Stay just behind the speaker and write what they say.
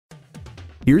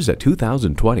Here's a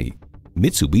 2020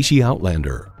 Mitsubishi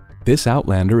Outlander. This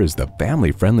Outlander is the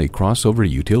family-friendly crossover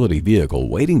utility vehicle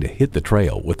waiting to hit the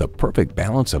trail with a perfect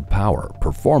balance of power,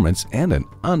 performance, and an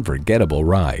unforgettable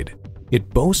ride. It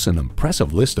boasts an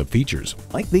impressive list of features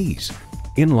like these: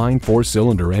 inline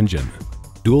 4-cylinder engine,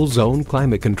 dual-zone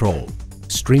climate control,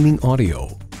 streaming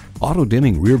audio,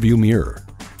 auto-dimming rearview mirror,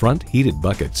 front heated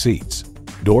bucket seats,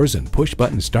 doors and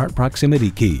push-button start proximity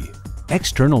key,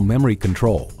 external memory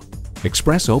control,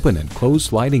 express open and closed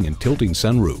sliding and tilting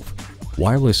sunroof,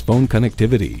 wireless phone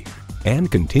connectivity,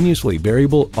 and continuously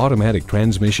variable automatic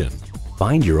transmission.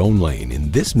 Find your own lane in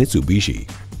this Mitsubishi.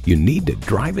 You need to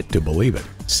drive it to believe it.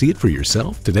 See it for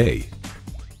yourself today.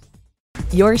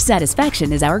 Your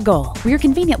satisfaction is our goal. We're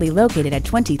conveniently located at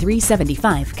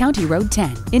 2375 County Road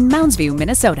 10 in Mounds View,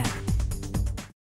 Minnesota.